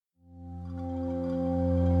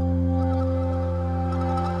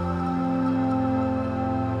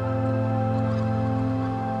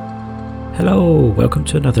Hello, welcome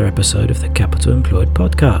to another episode of the Capital Employed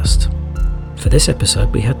podcast. For this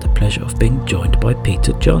episode, we had the pleasure of being joined by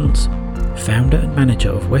Peter Johns, founder and manager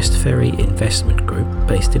of West Ferry Investment Group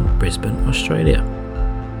based in Brisbane, Australia.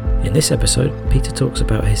 In this episode, Peter talks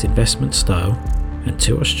about his investment style and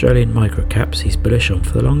two Australian microcaps he's bullish on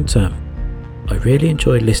for the long term. I really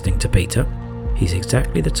enjoyed listening to Peter. He's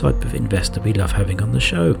exactly the type of investor we love having on the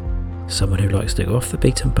show. Someone who likes to go off the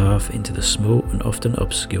beaten path into the small and often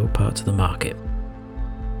obscure parts of the market.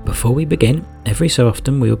 Before we begin, every so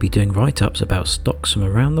often we will be doing write-ups about stocks from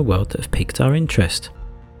around the world that have piqued our interest.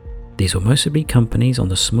 These will mostly be companies on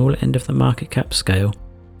the small end of the market cap scale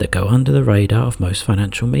that go under the radar of most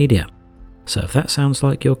financial media. So if that sounds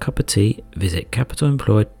like your cup of tea, visit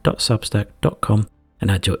capitalemployed.substack.com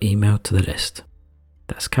and add your email to the list.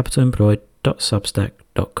 That's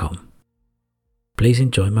capitalemployed.substack.com. Please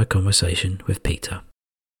enjoy my conversation with Peter.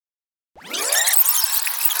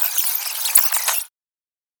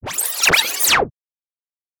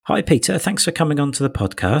 Hi Peter, thanks for coming on to the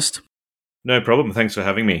podcast. No problem, thanks for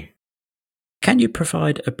having me. Can you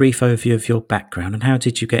provide a brief overview of your background and how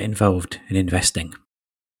did you get involved in investing?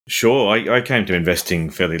 Sure, I came to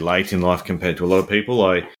investing fairly late in life compared to a lot of people.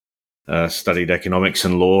 I studied economics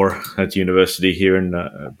and law at university here in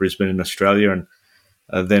Brisbane in Australia, and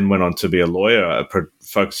then went on to be a lawyer,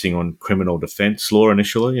 focusing on criminal defence law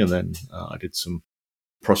initially, and then I did some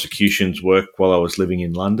prosecutions work while I was living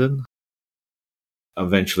in London.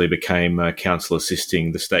 Eventually became counsel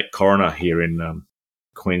assisting the state coroner here in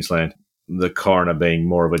Queensland, the coroner being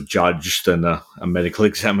more of a judge than a medical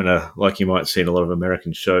examiner, like you might see in a lot of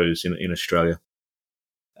American shows in Australia.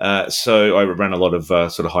 So I ran a lot of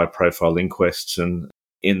sort of high-profile inquests, and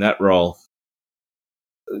in that role,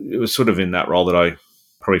 it was sort of in that role that I,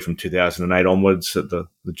 probably from 2008 onwards, that the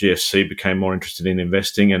GFC became more interested in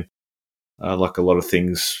investing. And like a lot of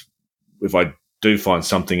things, if I do find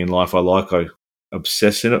something in life I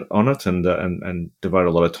obsess on it and devote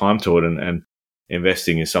a lot of time to it. And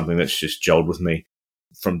investing is something that's just gelled with me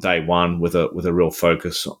from day one, with a real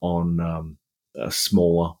focus on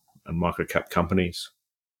smaller and microcap companies.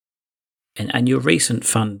 And your recent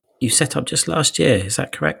fund you set up just last year, is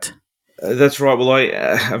that correct? That's right. Well, I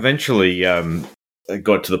eventually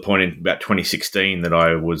got to the point in about 2016 that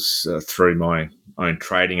I was, through my own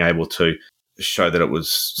trading, able to show that it was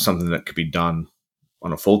something that could be done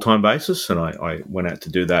on a full-time basis, and I went out to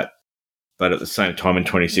do that. But at the same time, in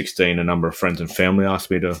 2016, a number of friends and family asked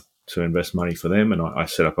me to invest money for them, and I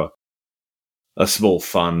set up a small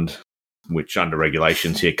fund, which under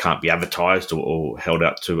regulations here can't be advertised or held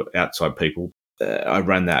out to outside people. I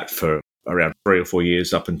ran that for around 3 or 4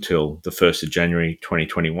 years up until the 1st of January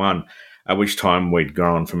 2021, at which time we'd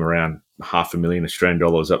grown from around $500,000 Australian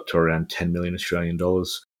dollars up to around 10 million Australian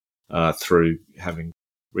dollars through having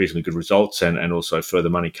reasonably good results and also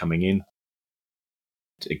further money coming in.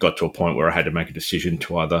 It got to a point where I had to make a decision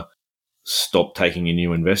to either stop taking in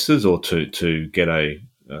new investors or to get a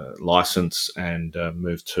license and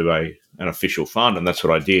move to an official fund, and that's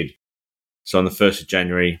what I did. So on the 1st of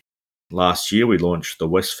January last year, we launched the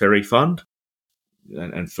West Ferry Fund,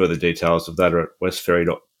 and further details of that are at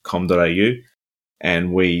westferry.com.au,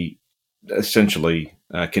 and we essentially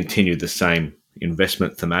continued the same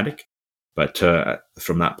investment thematic, but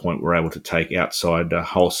from that point we're able to take outside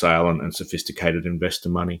wholesale and sophisticated investor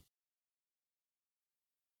money.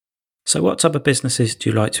 So what type of businesses do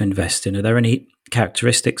you like to invest in? Are there any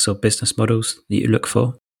characteristics or business models that you look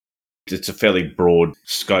for? It's a fairly broad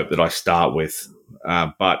scope that I start with,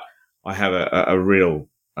 but I have a real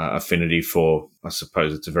affinity for, I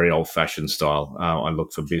suppose it's a very old-fashioned style. I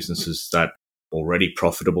look for businesses that are already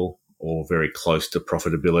profitable or very close to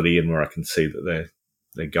profitability, and where I can see that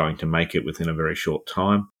they're going to make it within a very short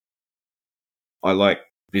time. I like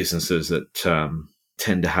businesses that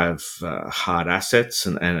tend to have hard assets,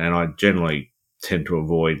 and I generally tend to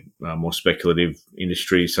avoid more speculative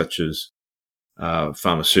industries such as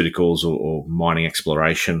pharmaceuticals or mining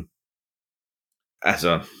exploration. As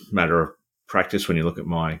a matter of practice, when you look at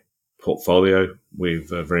my portfolio, we've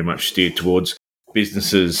very much steered towards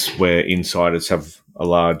businesses where insiders have a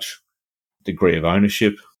large degree of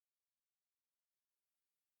ownership.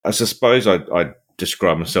 I suppose I'd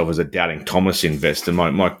describe myself as a doubting Thomas investor.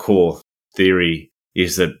 My core theory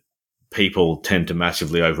is that people tend to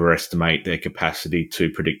massively overestimate their capacity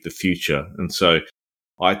to predict the future. And so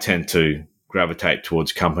I tend to gravitate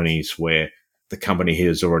towards companies where the company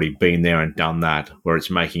has already been there and done that, where it's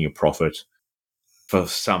making a profit. For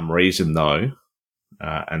some reason, though,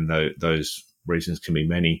 and those reasons can be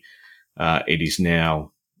many, it is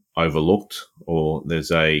now overlooked, or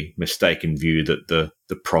there's a mistaken view that the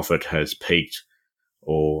profit has peaked,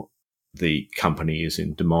 or the company is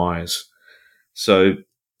in demise. So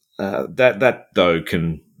that though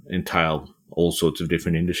can entail all sorts of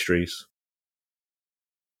different industries.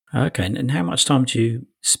 Okay, and how much time do you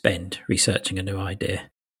spend researching a new idea?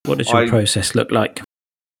 What does your process look like?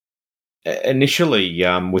 Initially,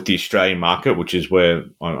 with the Australian market, which is where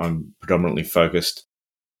I'm predominantly focused,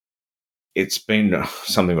 it's been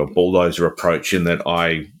something of a bulldozer approach in that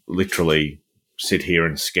I literally sit here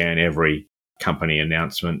and scan every company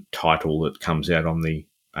announcement title that comes out on the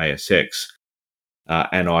ASX,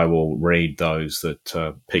 and I will read those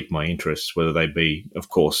that pique my interest, whether they be, of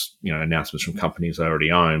course, announcements from companies I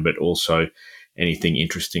already own, but also anything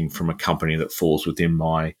interesting from a company that falls within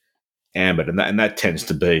my ambit, and that tends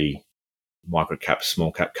to be micro cap,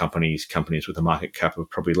 small cap companies with a market cap of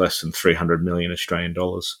probably less than 300 million Australian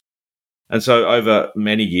dollars. And so over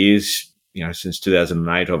many years, since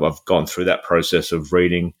 2008, I've gone through that process of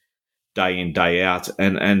reading day in, day out.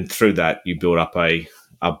 And through that, you build up a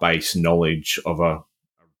base knowledge of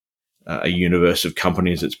a universe of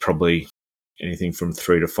companies that's probably anything from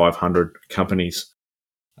 300 to 500 companies,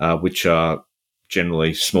 which are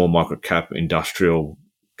generally small micro cap industrial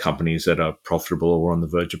companies that are profitable or on the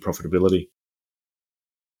verge of profitability.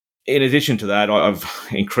 In addition to that, I've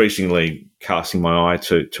increasingly casting my eye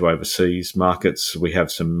to overseas markets. We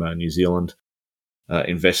have some New Zealand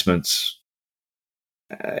investments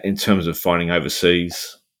in terms of finding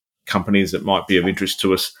overseas companies that might be of interest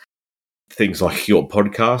to us. Things like your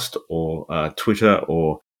podcast or Twitter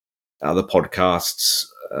or other podcasts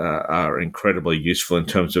are incredibly useful in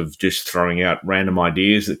terms of just throwing out random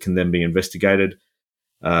ideas that can then be investigated.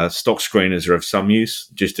 Stock screeners are of some use,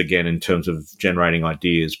 just again in terms of generating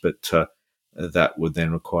ideas, but that would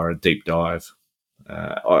then require a deep dive.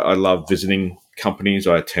 I love visiting companies.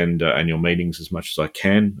 I attend annual meetings as much as I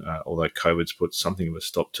can, although COVID's put something of a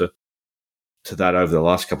stop to that over the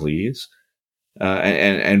last couple of years,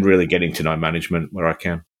 and really getting to know management where I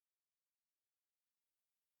can.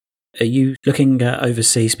 Are you looking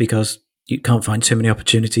overseas because you can't find too many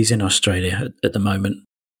opportunities in Australia at the moment?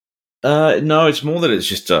 No, it's more that it's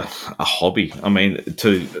just a hobby. I mean,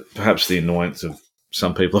 to perhaps the annoyance of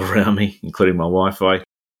some people around me, including my wife, I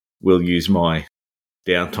will use my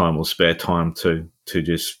downtime or spare time to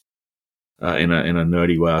just, in a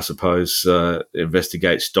nerdy way, I suppose,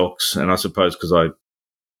 investigate stocks. And I suppose because I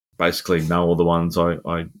basically know all the ones I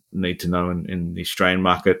need to know in the Australian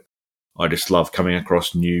market, I just love coming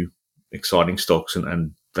across new, exciting stocks,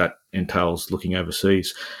 and that entails looking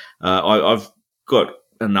overseas. I've got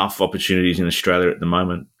enough opportunities in Australia at the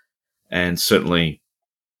moment, and certainly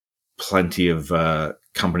plenty of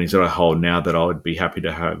companies that I hold now that I would be happy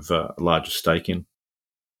to have a larger stake in.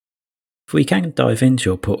 If we can dive into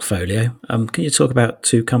your portfolio, can you talk about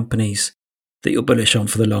two companies that you're bullish on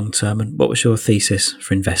for the long term, and what was your thesis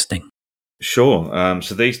for investing? Sure.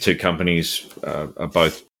 So these two companies are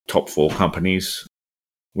both top 4 companies.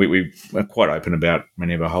 We are quite open about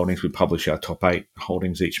many of our holdings. We publish our top 8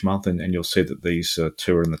 holdings each month, and you'll see that these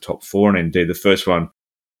 2 are in the top 4. And indeed, the first one,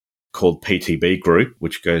 called PTB Group,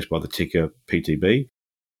 which goes by the ticker PTB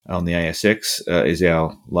on the ASX, is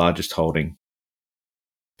our largest holding.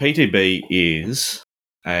 PTB is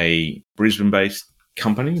a Brisbane-based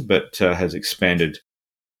company, but has expanded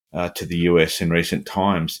to the US in recent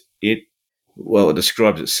times. It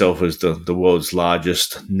describes itself as the world's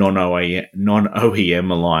largest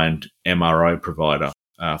non-OEM aligned MRO provider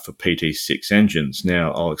for PT6 engines.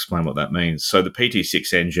 Now, I'll explain what that means. So the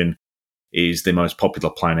PT6 engine is the most popular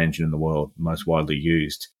plane engine in the world, most widely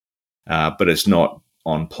used, but it's not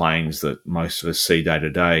on planes that most of us see day to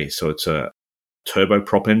day. So it's a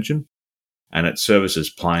turboprop engine, and it services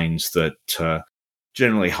planes that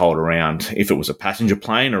generally hold around, if it was a passenger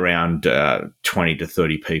plane, around 20 to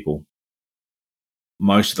 30 people.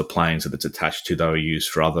 Most of the planes that it's attached to, though, are used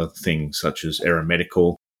for other things such as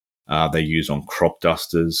aeromedical. They're used on crop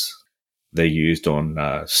dusters. They're used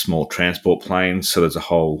on small transport planes. So there's a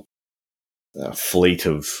whole fleet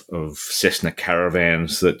of Cessna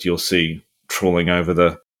Caravans that you'll see trawling over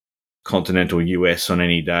the continental US on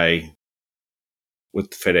any day with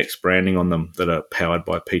FedEx branding on them that are powered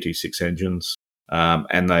by PT6 engines.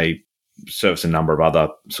 And they service a number of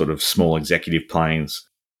other sort of small executive planes.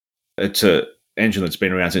 It's an engine that's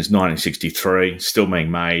been around since 1963, still being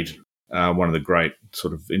made, one of the great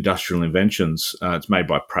sort of industrial inventions. It's made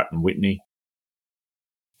by Pratt & Whitney.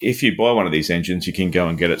 If you buy one of these engines, you can go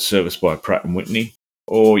and get it serviced by Pratt & Whitney,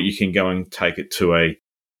 or you can go and take it to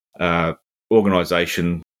a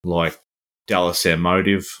organisation like Dallas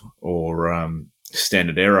Airmotive or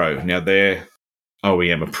Standard Aero. Now, they're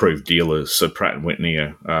OEM-approved dealers, so Pratt & Whitney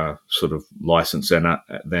are sort of licensed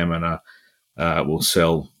them and will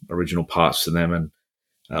sell original parts to them. And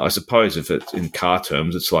I suppose if it's in car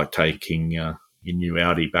terms, it's like taking your new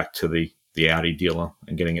Audi back to the Audi dealer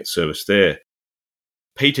and getting it serviced there.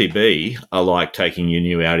 PTB are like taking your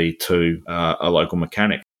new Audi to a local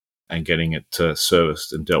mechanic and getting it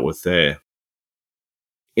serviced and dealt with there.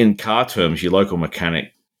 In car terms, your local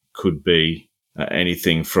mechanic could be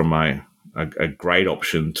anything from a great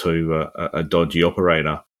option to a dodgy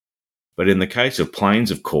operator. But in the case of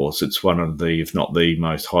planes, of course, it's one of the, if not the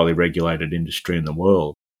most highly regulated industry in the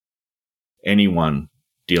world. Anyone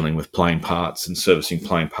dealing with plane parts and servicing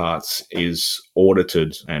plane parts is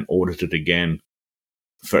audited and audited again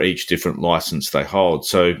for each different license they hold.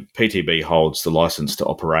 So PTB holds the license to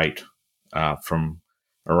operate from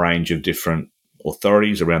a range of different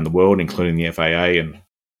authorities around the world, including the FAA,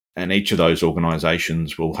 and each of those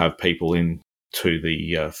organisations will have people into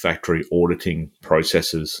the factory auditing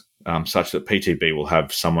processes, such that PTB will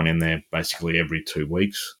have someone in there basically every 2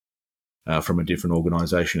 weeks from a different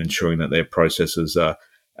organisation, ensuring that their processes are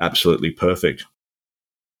absolutely perfect.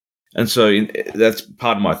 And so that's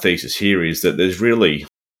part of my thesis here, is that there's really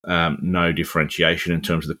no differentiation in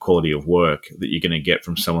terms of the quality of work that you're going to get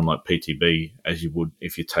from someone like PTB as you would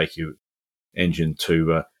if you take your engine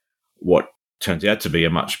to what turns out to be a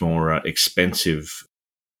much more expensive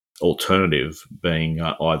alternative, being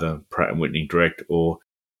either Pratt & Whitney direct or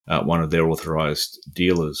one of their authorised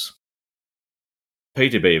dealers.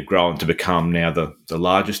 PTB have grown to become now the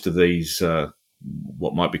largest of these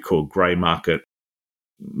what might be called grey market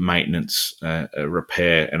maintenance,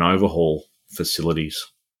 repair and overhaul facilities.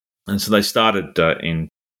 And so they started in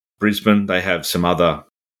Brisbane. They have some other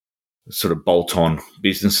sort of bolt-on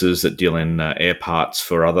businesses that deal in air parts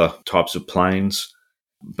for other types of planes.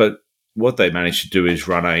 But what they managed to do is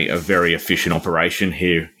run a very efficient operation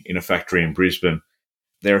here in a factory in Brisbane.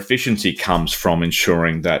 Their efficiency comes from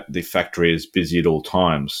ensuring that the factory is busy at all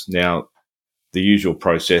times. Now, the usual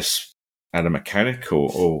process at a mechanic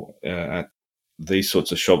or at these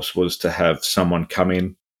sorts of shops was to have someone come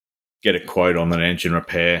in, get a quote on an engine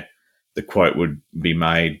repair. The quote would be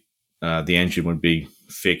made. The engine would be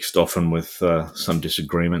fixed, often with some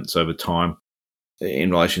disagreements over time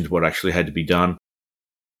in relation to what actually had to be done.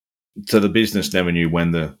 So the business never knew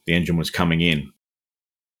when the engine was coming in.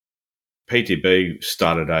 PTB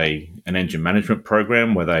started an engine management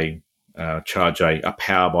program where they charge a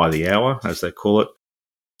power by the hour, as they call it,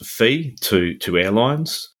 fee to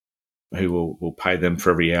airlines who will pay them for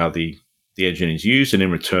every hour the engine is used, and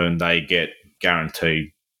in return they get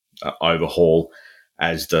guaranteed overhaul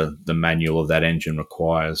as the manual of that engine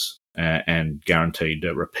requires, and guaranteed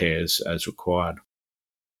repairs as required.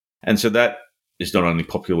 And so that is not only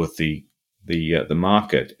popular with the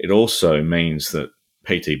market, it also means that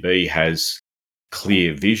PTB has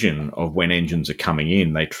clear vision of when engines are coming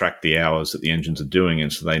in. They track the hours that the engines are doing,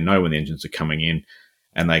 and so they know when the engines are coming in,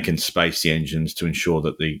 and they can space the engines to ensure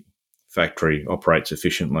that the factory operates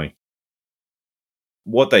efficiently.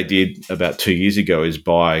 What they did about 2 years ago is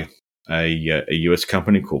buy a US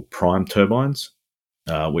company called Prime Turbines,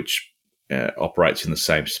 which operates in the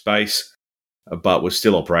same space, but was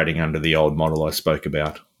still operating under the old model I spoke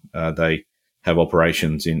about. They have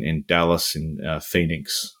operations in Dallas, in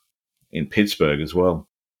Phoenix, in Pittsburgh as well.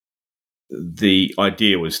 The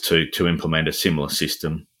idea was to implement a similar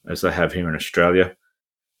system as they have here in Australia,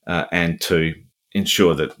 and to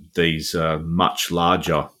ensure that these much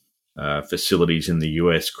larger facilities in the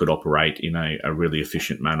US could operate in a really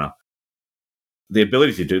efficient manner. The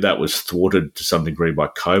ability to do that was thwarted to some degree by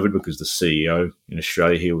COVID, because the CEO in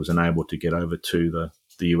Australia here was unable to get over to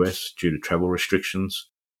the US due to travel restrictions.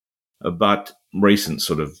 But recent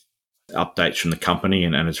sort of updates from the company,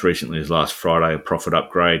 and as recently as last Friday, a profit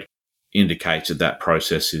upgrade, indicates that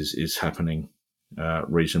process is happening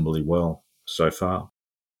reasonably well so far.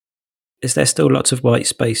 Is there still lots of white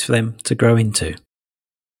space for them to grow into?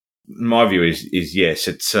 My view is yes.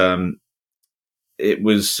 It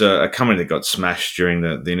was a company that got smashed during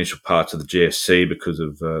the initial parts of the GFC because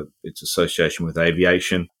of its association with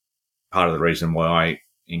aviation. Part of the reason why I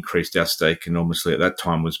increased our stake enormously at that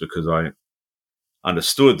time was because I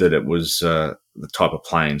understood that it was the type of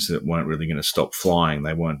planes that weren't really going to stop flying.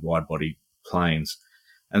 They weren't wide-body planes.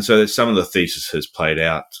 And so some of the thesis has played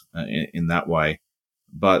out in that way.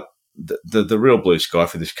 But the real blue sky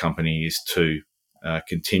for this company is to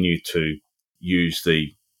continue to use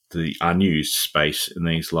the unused space in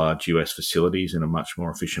these large US facilities in a much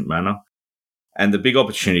more efficient manner. And the big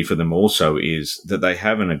opportunity for them also is that they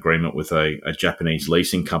have an agreement with a Japanese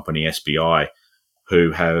leasing company, SBI,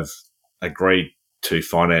 who have agreed to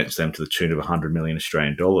finance them to the tune of 100 million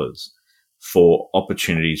Australian dollars for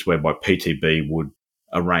opportunities whereby PTB would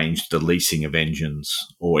arrange the leasing of engines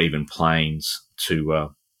or even planes to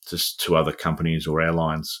other companies or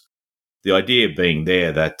airlines. The idea being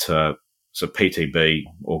there that so PTB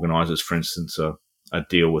organises, for instance, a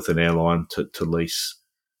deal with an airline to lease,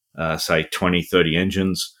 say, 20, 30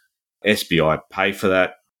 engines. SBI pay for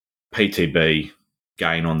that. PTB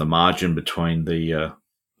gain on the margin between the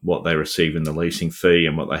what they receive in the leasing fee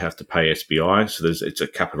and what they have to pay SBI. So it's a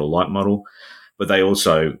capital light model. But they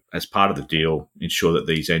also, as part of the deal, ensure that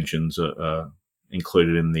these engines are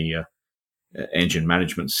included in the engine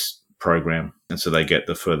management program. And so they get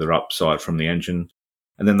the further upside from the engine.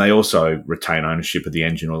 And then they also retain ownership of the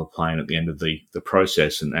engine or the plane at the end of the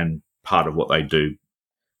process. And part of what they do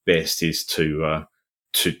best is to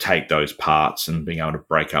take those parts and being able to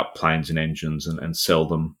break up planes and engines and sell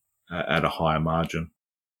them at a higher margin.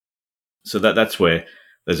 So that's where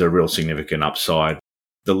there's a real significant upside.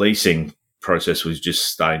 The leasing process was just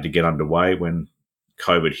starting to get underway when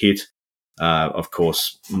COVID hit. Of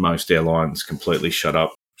course, most airlines completely shut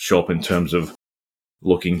up shop in terms of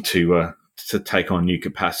looking to take on new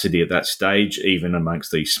capacity at that stage, even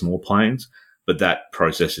amongst these small planes. But that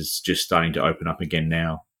process is just starting to open up again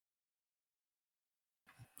now.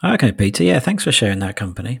 Okay, Peter. Yeah, thanks for sharing that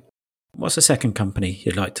company. What's the second company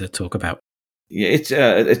you'd like to talk about? Yeah,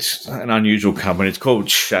 it's an unusual company. It's called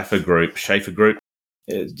Schaeffler Group. Schaeffler Group.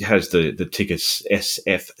 It has the ticker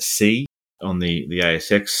SFC on the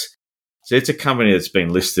ASX. So it's a company that's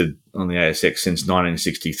been listed on the ASX since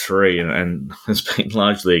 1963 and has been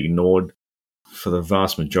largely ignored for the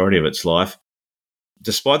vast majority of its life,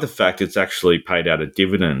 despite the fact it's actually paid out a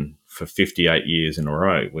dividend for 58 years in a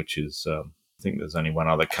row, which is, I think there's only one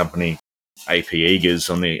other company, AP Eagers,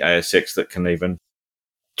 on the ASX that can even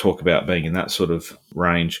talk about being in that sort of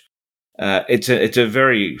range. It's a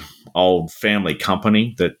very old family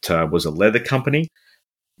company that was a leather company,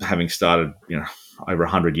 having started over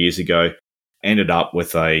 100 years ago, ended up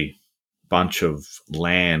with a bunch of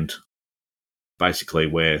land, basically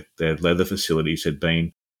where their leather facilities had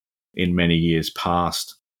been in many years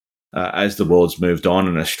past. As the world's moved on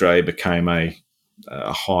and Australia became a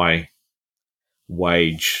high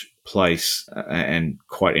wage place and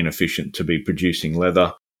quite inefficient to be producing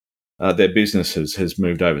leather, their business has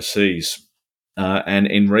moved overseas and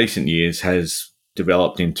in recent years has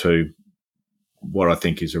developed into what I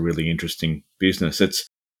think is a really interesting business. It's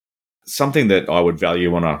something that I would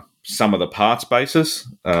value on a sum of the parts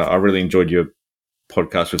basis. I really enjoyed your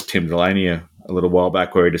podcast with Tim Delaney a little while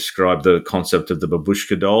back where he described the concept of the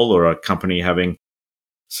babushka doll, or a company having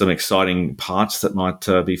some exciting parts that might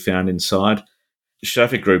be found inside.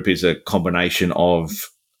 Schaeffler Group is a combination of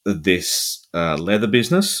this leather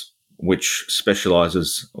business, which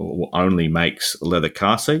specialises or only makes leather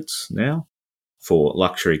car seats now for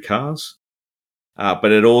luxury cars.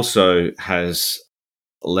 But it also has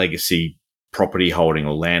legacy property holding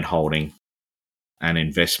or land holding and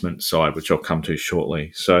investment side, which I'll come to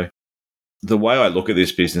shortly. So the way I look at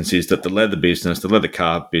this business is that the leather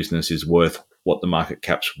car business is worth what the market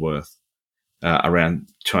cap's worth, around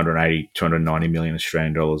 280, 290 million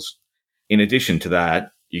Australian dollars. In addition to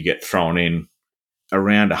that, you get thrown in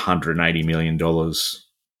around $180 million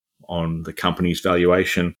on the company's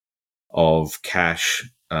valuation of cash,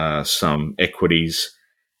 some equities,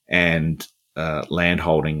 and land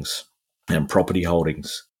holdings and property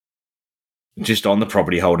holdings. Just on the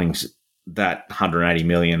property holdings, that 180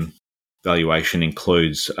 million valuation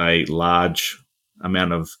includes a large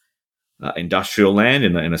amount of industrial land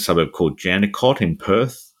in a suburb called Jandakot in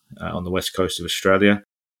Perth on the west coast of Australia,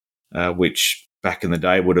 which back in the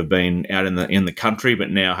day would have been out in the country,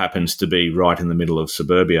 but now happens to be right in the middle of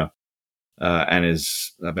suburbia and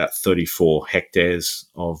is about 34 hectares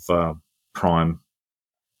of prime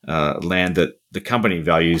land that the company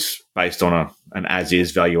values based on an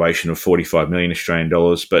as-is valuation of 45 million Australian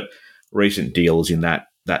dollars, but recent deals in that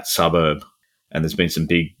suburb, and there's been some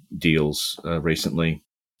big deals recently,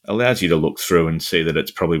 allows you to look through and see that it's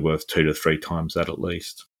probably worth 2 to 3 times that at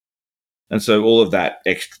least. And so all of that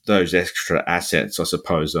those extra assets, I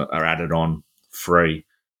suppose, are added on free,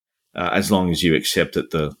 as long as you accept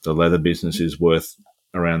that the leather business is worth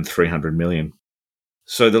around 300 million.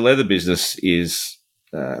 So the leather business is,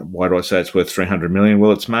 why do I say it's worth 300 million?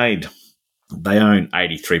 Well, it's made, they own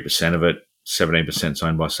 83% of it, 17% is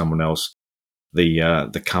owned by someone else.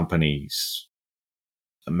 The company's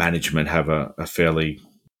management have a fairly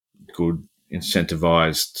good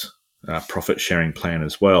incentivized profit sharing plan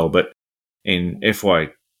as well. But in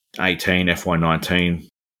FY18, FY19,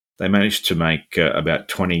 they managed to make about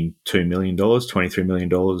 $22 million, $23 million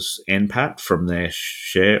NPAT from their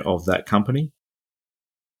share of that company.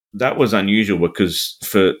 That was unusual because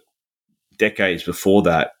for decades before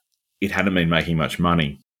that, it hadn't been making much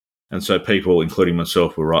money. And so people, including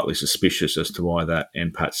myself, were rightly suspicious as to why that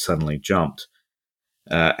NPAT suddenly jumped,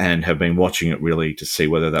 and have been watching it really to see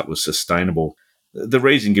whether that was sustainable. The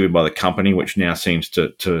reason given by the company, which now seems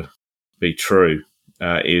to be true,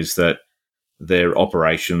 is that their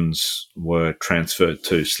operations were transferred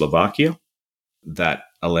to Slovakia. That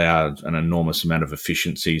allowed an enormous amount of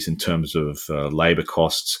efficiencies in terms of labour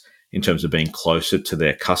costs, in terms of being closer to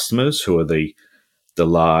their customers, who are the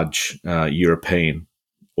large European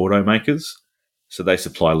automakers. So they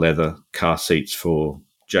supply leather car seats for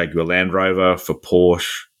Jaguar Land Rover, for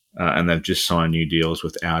Porsche, and they've just signed new deals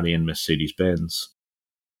with Audi and Mercedes-Benz.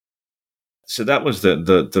 So that was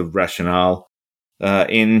the rationale.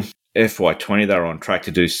 In FY20, they were on track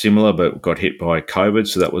to do similar, but got hit by COVID,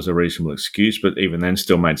 so that was a reasonable excuse. But even then,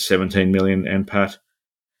 still made 17 million NPAT.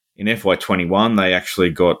 In FY21, they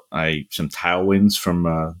actually got some tailwinds from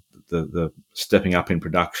the stepping up in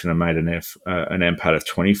production and made an NPAT of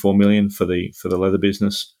 24 million for the leather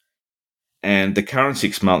business. And the current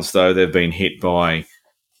 6 months, though, they've been hit by,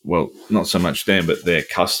 well, not so much them, but their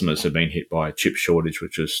customers have been hit by a chip shortage,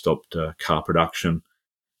 which has stopped car production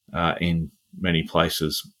in many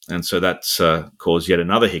places. And so that's caused yet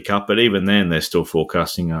another hiccup. But even then, they're still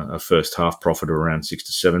forecasting a first half profit of around 6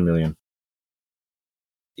 to 7 million.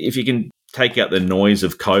 If you can take out the noise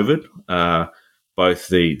of COVID, both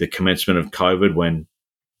the commencement of COVID when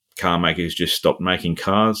car makers just stopped making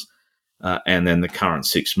cars, and then the current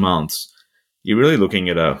 6 months, you're really looking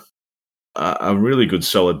at a really good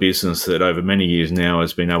solid business that over many years now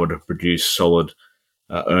has been able to produce solid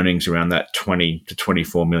earnings around that 20 to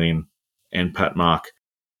 24 million NPAT mark.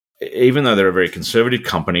 Even though they're a very conservative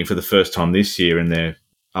company, for the first time this year in their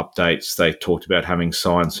updates, they talked about having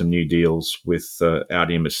signed some new deals with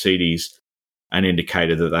Audi and Mercedes and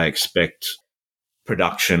indicated that they expect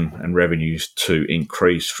production and revenues to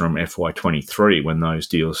increase from FY23 when those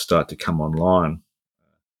deals start to come online.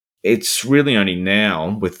 It's really only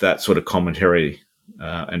now, with that sort of commentary,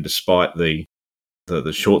 and despite the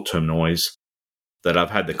short-term noise, that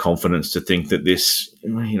I've had the confidence to think that this,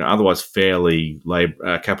 otherwise fairly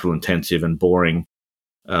capital-intensive and boring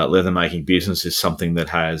leather-making business is something that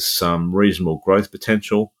has some reasonable growth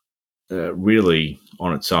potential, really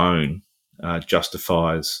on its own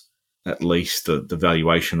justifies at least the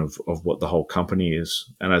valuation of what the whole company is.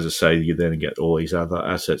 And as I say, you then get all these other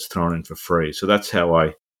assets thrown in for free. So that's how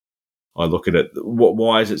I look at it.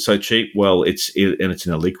 Why is it so cheap? Well, it's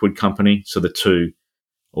in a liquid company. So the 2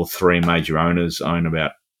 or 3 major owners own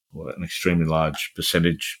about an extremely large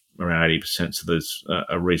percentage, around 80%. So there's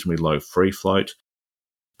a reasonably low free float.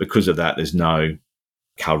 Because of that, there's no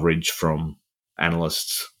coverage from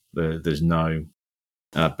analysts. There's no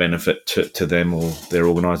benefit to them or their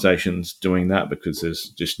organisations doing that because there's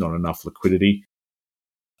just not enough liquidity.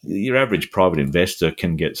 Your average private investor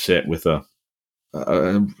can get set with a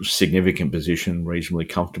significant position reasonably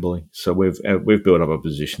comfortably. So we've built up a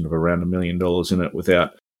position of around $1 million in it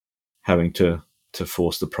without having to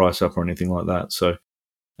force the price up or anything like that. So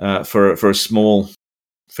for a small,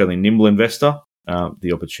 fairly nimble investor,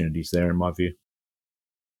 the opportunity's there in my view.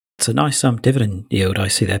 It's a nice dividend yield I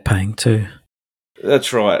see they're paying too.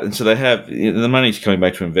 That's right. And so they have, the money's coming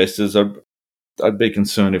back to investors. I'd be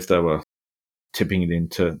concerned if they were tipping it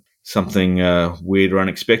into something weird or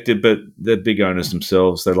unexpected, but they're big owners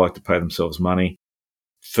themselves. They like to pay themselves money.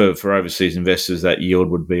 For overseas investors, that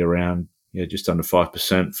yield would be around just under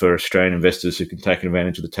 5%. For Australian investors who can take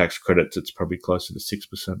advantage of the tax credits, it's probably closer to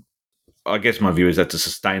 6%. I guess my view is that's a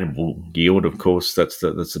sustainable yield, of course. That's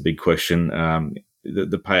the big question.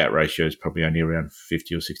 The payout ratio is probably only around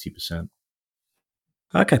 50 or 60%.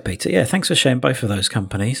 Okay, Peter. Yeah, thanks for sharing both of those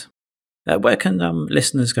companies. Where can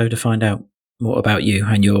listeners go to find out more about you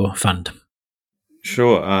and your fund?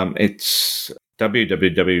 Sure. It's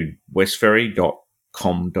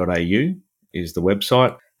www.westferry.com.au is the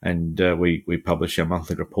website, and we publish our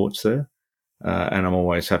monthly reports there. And I'm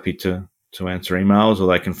always happy to answer emails, or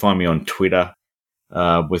they can find me on Twitter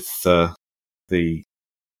with the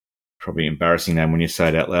probably embarrassing name when you say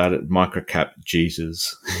it out loud. Microcap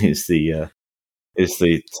Jesus is the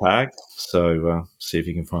tag. So see if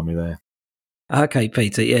you can find me there. Okay,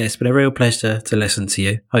 Peter. Yeah, it's been a real pleasure to listen to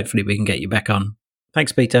you. Hopefully we can get you back on.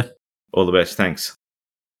 Thanks, Peter. All the best. Thanks.